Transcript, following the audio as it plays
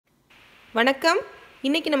வணக்கம்.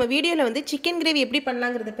 இன்னைக்கு நம்ம வீடியோல சிக்கன் கிரேவி எப்படி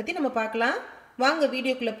பண்ணலாம்ங்கறத பத்தி நம்ம பார்க்கலாம். வாங்க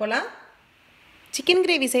வீடியோக்குள்ள போலாம். சிக்கன்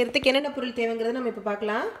கிரேவி செய்யிறதுக்கு என்னென்ன பொருள் தேவைங்கறத நம்ம இப்ப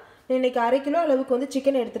பார்க்கலாம். நான் இன்னைக்கு 1/2 கிலோ அளவுக்கு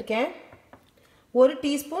சிக்கன் எடுத்துர்க்கேன். 1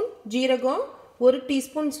 டீஸ்பூன் ஜீரகம், 1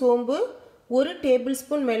 டீஸ்பூன் சோம்பு, 1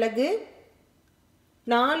 டேபிள்ஸ்பூன் மிளகு,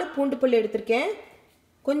 4 பூண்டு பல் எடுத்துர்க்கேன்.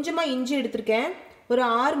 கொஞ்சமா இஞ்சி எடுத்துர்க்கேன். ஒரு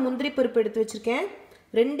 6 முந்திரி பருப்பு எடுத்து வச்சிருக்கேன்.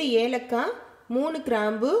 2 ஏலக்காய், 3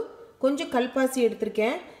 கிராம்பு, கொஞ்சம் கல்பாசி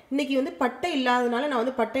எடுத்துர்க்கேன். இன்னைக்கு பட்டை இல்லாதனால நான்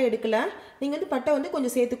பட்டை எடுக்கல. நீங்க பட்டை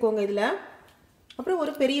கொஞ்சம் சேர்த்துக்கோங்க இதுல. அப்புறம்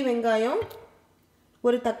ஒரு பெரிய வெங்காயம்,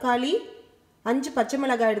 ஒரு தக்காளி, 5 பச்சை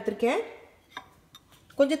மிளகாய் எடுத்துர்க்கேன்.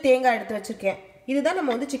 கொஞ்சம் தேங்காய் எடுத்து வச்சிருக்கேன். இதுதான்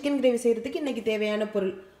நம்ம சிக்கன் கிரேவி செய்யிறதுக்கு இன்னைக்கு தேவையான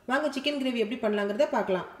பொருள். வாங்க சிக்கன் கிரேவி எப்படி பண்ணலாம்ங்கறத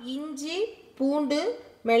பார்க்கலாம். இஞ்சி, பூண்டு,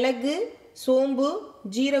 மிளகு, சோம்பு,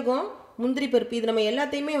 ஜீரகம், முந்திரி பருப்பு இது நம்ம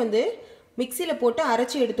எல்லாத்தையுமே மிக்ஸில போட்டு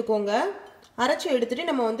அரைச்சு எடுத்துக்கோங்க. அரைச்சு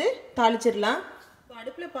எடுத்துட்டு நம்ம தாளிச்சிரலாம்.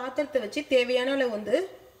 அடுப்புல பாத்திரத்தை வச்சு தேவையான அளவு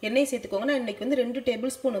எண்ணெய் சேர்த்துக்கோங்க. நான் இன்னைக்கு 2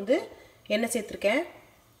 டேபிள் ஸ்பூன் எண்ணெய் சேர்த்திருக்கேன்.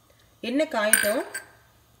 எண்ணெய் காயட்டும்.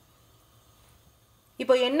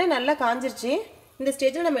 இப்போ எண்ணெய் நல்லா காஞ்சிருச்சு. இந்த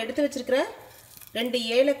ஸ்டேஜ்ல நம்ம எடுத்து வச்சிருக்கிற 2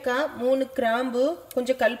 ஏலக்காய், 3 கிராம்பு,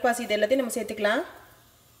 கொஞ்சம் கல்பாசி இது எல்லாத்தையும் நம்ம சேர்த்துக்கலாம்.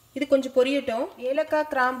 இது கொஞ்சம் பொரியட்டும்.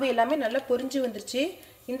 ஏலக்காய், கிராம்பு எல்லாமே நல்லா பொரிஞ்சு வந்துருச்சு.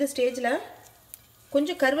 இந்த ஸ்டேஜ்ல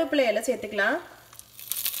கொஞ்சம் கருவேப்பிலை இலை சேர்த்துக்கலாம்.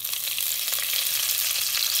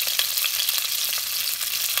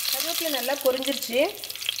 கருவேப்பிலை நல்லா பொரிஞ்சிருச்சு.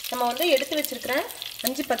 நம்ம எடுத்து வச்சிருக்கிற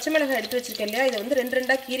 5 பச்சை மிளகாய் எடுத்து வச்சிருக்கேன் இல்லையா, இதை 2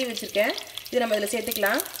 ரெண்டா கீறி வச்சிருக்கேன். இது நம்ம இதில்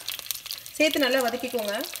சேர்த்துக்கலாம். சேர்த்து நல்லா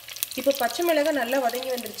வதக்கிக்கோங்க. இப்போ பச்சை மிளகாய் நல்லா வதங்கி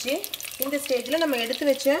வந்துருச்சு. இந்த ஸ்டேஜில் நம்ம எடுத்து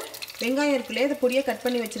வச்ச வெங்காயம் இருக்கு இல்லையா, இதை பொடியாக கட்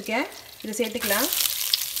பண்ணி வச்சுருக்கேன். இதை சேர்த்துக்கலாம்.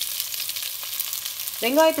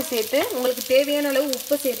 வெங்காயத்தை சேர்த்து உங்களுக்கு தேவையான அளவு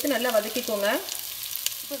உப்பை சேர்த்து நல்லா வதக்கிக்கோங்க.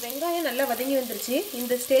 இப்போ வெங்காயம் நல்லா வதங்கி வந்துருச்சு.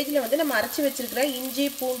 இந்த ஸ்டேஜில் நம்ம அரைச்சி வச்சிருக்கிற இஞ்சி,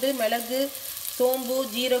 பூண்டு, மிளகு, சோம்பு,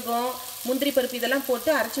 ஜீரகம், முந்திரி பருப்பு இதெல்லாம் போட்டு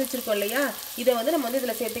அரைச்சி வச்சிருக்கோம் இல்லையா, இதை நம்ம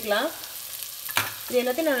இதில் சேர்த்துக்கலாம். இது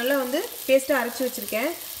எல்லாத்தையும் நான் நல்லா பேஸ்ட்டாக அரைச்சி வச்சுருக்கேன்.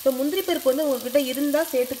 இப்போ முந்திரி பருப்பு உங்கள்கிட்ட இருந்தால்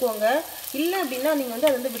சேர்த்துக்கோங்க. இல்லை அப்படின்னா நீங்கள்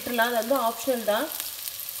அதை விட்டுடலாம். அது ஆப்ஷனல் தான்.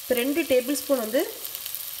 இப்போ 2 டேபிள் ஸ்பூன்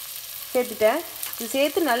சேர்த்துட்டேன். இது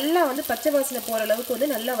சேர்த்து நல்லா பச்சை வாசனை போகிற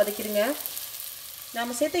அளவுக்கு நல்லா வதக்கிடுங்க.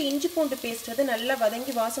 நாம் சேர்த்த இஞ்சி பூண்டு பேஸ்ட் நல்லா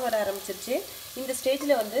வதங்கி வாசம் வர ஆரம்பிச்சிருச்சு. இந்த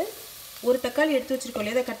ஸ்டேஜில் ஒரு தக்காளி எடுத்து வச்சுருக்கோம்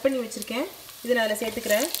இல்லையா, அதை கட் பண்ணி வச்சுருக்கேன். இதை நான் அதில்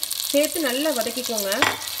சேர்த்துக்கிறேன். சேர்த்து நல்லா வதக்கிக்கோங்க.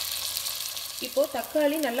 இப்போது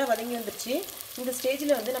தக்காளி நல்லா வதங்கி வந்துருச்சு. இந்த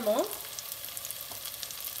ஸ்டேஜில் நம்ம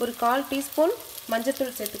ஒரு 1/4 டீஸ்பூன்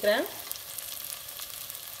மஞ்சள்தூள் சேர்த்துக்கிறேன்.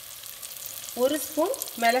 1 ஸ்பூன்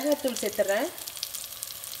மிளகாய்த்தூள் சேர்த்துறேன்.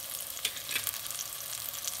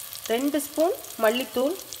 2 ஸ்பூன்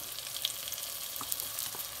மல்லித்தூள்.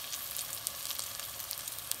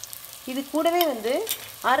 இது கூடவே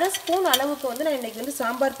 1/2 ஸ்பூன் அளவுக்கு நான் இன்றைக்கி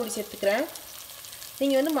சாம்பார் பொடி சேர்த்துக்கிறேன்.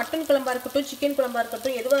 நீங்கள் மட்டன் குழம்பா இருக்கட்டும், சிக்கன் குழம்பா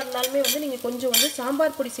இருக்கட்டும், எதுவாக இருந்தாலுமே நீங்கள் கொஞ்சம்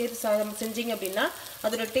சாம்பார் பொடி சேர்த்து செஞ்சீங்க அப்படின்னா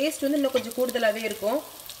அதோட டேஸ்ட் இன்னும் கொஞ்சம் கூடுதலாகவே இருக்கும்.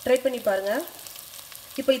 ட்ரை பண்ணி பாருங்கள்.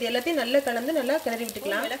 இப்போ இது எல்லாத்தையும் நல்லா கலந்து நல்லா கிளறி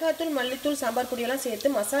விட்டுக்கலாம். மிளகாய்த்தூள், மல்லித்தூள், சாம்பார் பொடியெல்லாம்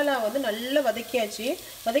சேர்த்து மசாலா நல்லா வதக்கியாச்சு.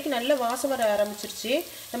 வதக்கி நல்லா வாசம் வர ஆரம்பிச்சிருச்சு.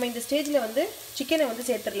 நம்ம இந்த ஸ்டேஜில் சிக்கனை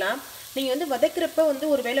சேர்த்துடலாம். நீங்கள் வதக்கிறப்ப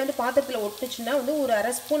ஒரு வேளை பாத்திரத்தில் ஒட்டுச்சுன்னா ஒரு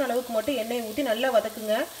 1/2 ஸ்பூன் அளவுக்கு மட்டும் எண்ணெயை ஊற்றி நல்லா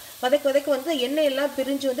வதக்குங்க. வதக்க எண்ணெய் எல்லாம்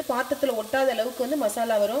பிரிஞ்சு பாத்திரத்தில் ஒட்டாத அளவுக்கு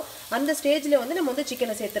மசாலா வரும். அந்த ஸ்டேஜில் நம்ம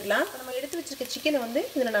சிக்கனை சேர்த்துடலாம். நம்ம எடுத்து வச்சிருக்க சிக்கனை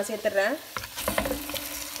இதில் நான் சேர்த்துட்றேன்.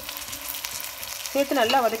 சேர்த்து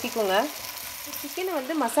நல்லா வதக்கிக்கோங்க.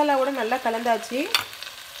 சிக்கனை மசாலாவோட நல்லா கலந்தாச்சு.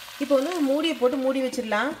 இப்போ மூடியை போட்டு மூடி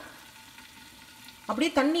வச்சிடலாம்.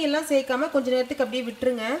 அப்படியே தண்ணி எல்லாம் சேர்க்காம கொஞ்ச நேரத்துக்கு அப்படியே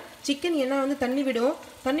விட்டுருங்க. சிக்கன் என்ன தண்ணி விடும்.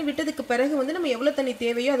 தண்ணி விட்டதுக்கு பிறகு நம்ம எவ்வளோ தண்ணி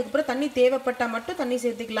தேவையோ அதுக்கப்புறம் தண்ணி தேவைப்பட்டால் மட்டும் தண்ணி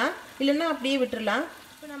சேர்த்துக்கலாம். இல்லைன்னா அப்படியே விட்டுடலாம்.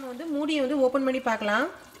 இப்போ நம்ம மூடியை ஓப்பன் பண்ணி பார்க்கலாம்.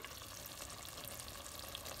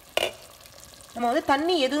 நம்ம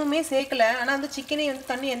தண்ணி எதுவுமே சேர்க்கல. ஆனால் சிக்கனே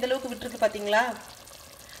தண்ணி எந்த அளவுக்கு விட்டுருக்கு பார்த்தீங்களா.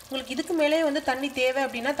 உங்களுக்கு இதுக்கு மேலே தண்ணி தேவை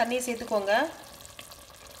அப்படின்னா தண்ணியை சேர்த்துக்கோங்க.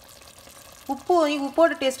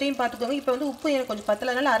 உப்போட டேஸ்ட்டையும் பார்த்துக்கோங்க. இப்போ உப்பு எனக்கு கொஞ்சம்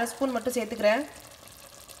பத்தலைனால 1/2 ஸ்பூன் மட்டும் சேர்த்துக்கிறேன்.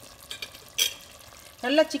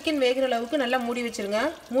 நல்லா சிக்கன் வேகிற அளவுக்கு நல்லா மூடி வச்சுருங்க.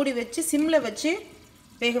 மூடி வச்சு சிம்மில் வச்சு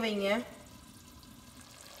வேக வைங்க.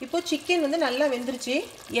 இப்போது சிக்கன் நல்லா வெந்துருச்சு.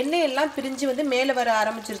 எண்ணெய் எல்லாம் பிரிஞ்சு மேலே வர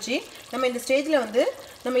ஆரம்பிச்சிருச்சு. நம்ம இந்த ஸ்டேஜில்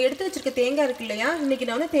நம்ம எடுத்து வச்சுருக்க தேங்காய் இருக்கு இல்லையா, இன்றைக்கி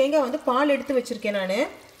நான் தேங்காய் பால் எடுத்து வச்சுருக்கேன். நான்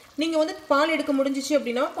நீங்கள் பால் எடுக்க முடிஞ்சிச்சு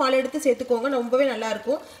அப்படின்னா பால் எடுத்து சேர்த்துக்கோங்க. ரொம்பவே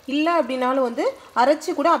நல்லாயிருக்கும். இல்லை அப்படின்னாலும்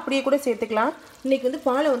அரைச்சி கூட அப்படியே கூட சேர்த்துக்கலாம். இன்றைக்கி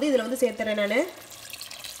பாலை இதில் சேர்த்துறேன் நான்.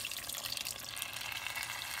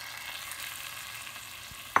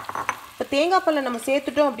 இப்போ தேங்காய் பாலை நம்ம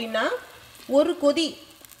சேர்த்துட்டோம் அப்படின்னா ஒரு கொதி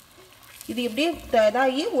இது இப்படியே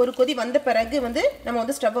இதாகி ஒரு கொதி வந்த பிறகு நம்ம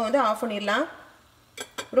ஸ்டவ்வை ஆஃப் பண்ணிடலாம்.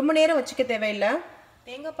 ரொம்ப நேரம் வச்சுக்க தேவையில்லை.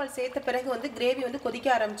 தேங்காய் பால் சேர்த்த பிறகு வந்து கிரேவி வந்து கொதிக்க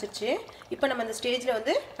ஆரம்பிச்சிருச்சு. இப்போ நம்ம இந்த ஸ்டேஜில்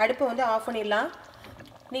வந்து அடுப்பை வந்து ஆஃப் பண்ணிடலாம்.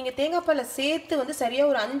 நீங்கள் தேங்காய் பாலை சேர்த்து வந்து சரியாக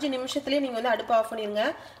ஒரு 5 நிமிஷத்துலேயே நீங்கள் வந்து அடுப்பை ஆஃப் பண்ணிடுங்க.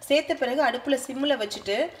 சேர்த்த பிறகு அடுப்பில் சிம்மில்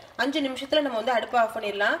வச்சுட்டு 5 நிமிஷத்தில் நம்ம வந்து அடுப்பை ஆஃப்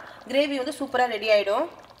பண்ணிடலாம். கிரேவி வந்து சூப்பராக ரெடி ஆகிடும்.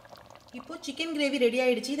 இப்போது சிக்கன் கிரேவி ரெடி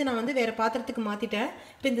ஆகிடுச்சு. இதை நான் வந்து வேறு பாத்திரத்துக்கு மாற்றிட்டேன்.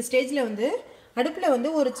 இப்போ இந்த ஸ்டேஜில் வந்து அடுப்பில் வந்து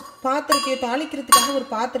ஒரு பாத்திரத்தையோ தாளிக்கிறதுக்காக ஒரு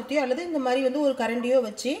பாத்திரத்தையோ அல்லது இந்த மாதிரி வந்து ஒரு கரண்டியோ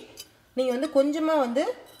வச்சு நீங்கள் வந்து கொஞ்சமாக வந்து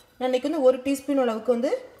நான் இன்றைக்கி வந்து 1 டீஸ்பூன் அளவுக்கு வந்து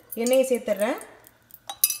எண்ணெயை சேர்த்துட்றேன்.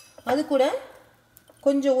 அது கூட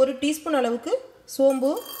கொஞ்சம் 1 டீஸ்பூன் அளவுக்கு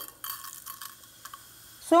சோம்பு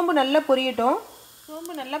நல்லா பொரியட்டும்.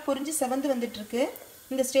 சோம்பு நல்லா பொரிஞ்சு செவந்து வந்துட்டுருக்கு.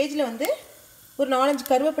 இந்த ஸ்டேஜில் வந்து ஒரு 4-5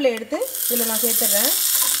 கருவேப்பிலை எடுத்து இதில் நான் சேர்த்துட்றேன்.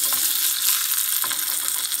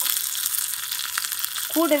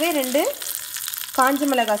 கூடவே 2 காஞ்ச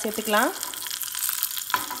மிளகாய் சேர்த்துக்கலாம்.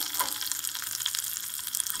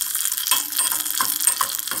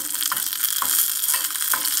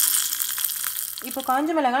 இப்போ காஞ்ச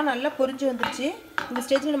மிளகாய் நல்லா பொரிஞ்சு வந்துருச்சு. இந்த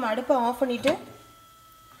ஸ்டேஜில் நம்ம அடுப்பை ஆஃப் பண்ணிவிட்டு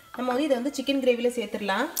நம்ம வந்து இதை வந்து சிக்கன் கிரேவியில்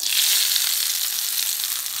சேர்த்துடலாம்.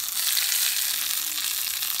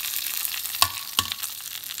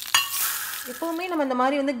 எப்போவுமே நம்ம இந்த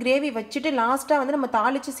மாதிரி வந்து கிரேவி வச்சுட்டு லாஸ்ட்டாக வந்து நம்ம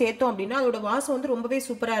தாளித்து சேர்த்தோம் அப்படின்னா அதோட வாசம் வந்து ரொம்பவே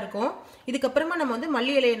சூப்பராக இருக்கும். இதுக்கப்புறமா நம்ம வந்து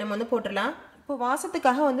மல்லி இலையை நம்ம வந்து போட்டுடலாம். இப்போ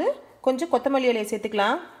வாசத்துக்காக வந்து கொஞ்சம் கொத்தமல்லி இலையை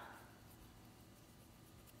சேர்த்துக்கலாம்.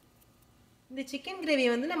 இந்த சிக்கன் கிரேவியை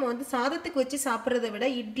வந்து நம்ம வந்து சாதத்துக்கு வச்சு சாப்பிட்றத விட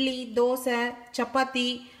இட்லி, தோசை, சப்பாத்தி,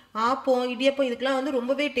 ஆப்பம், இடியாப்பம் இதுக்கெலாம் வந்து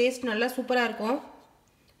ரொம்பவே டேஸ்ட் நல்லா சூப்பராக இருக்கும்.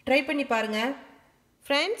 ட்ரை பண்ணி பாருங்கள்.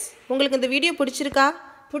 ஃப்ரெண்ட்ஸ், உங்களுக்கு இந்த வீடியோ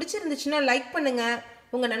பிடிச்சிருந்துச்சுன்னா லைக் பண்ணுங்கள்,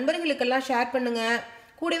 உங்கள் நண்பர்களுக்கெல்லாம் ஷேர் பண்ணுங்கள்,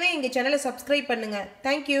 கூடவே எங்கள் சேனலை சப்ஸ்கிரைப் பண்ணுங்கள்.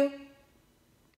 தேங்க்யூ.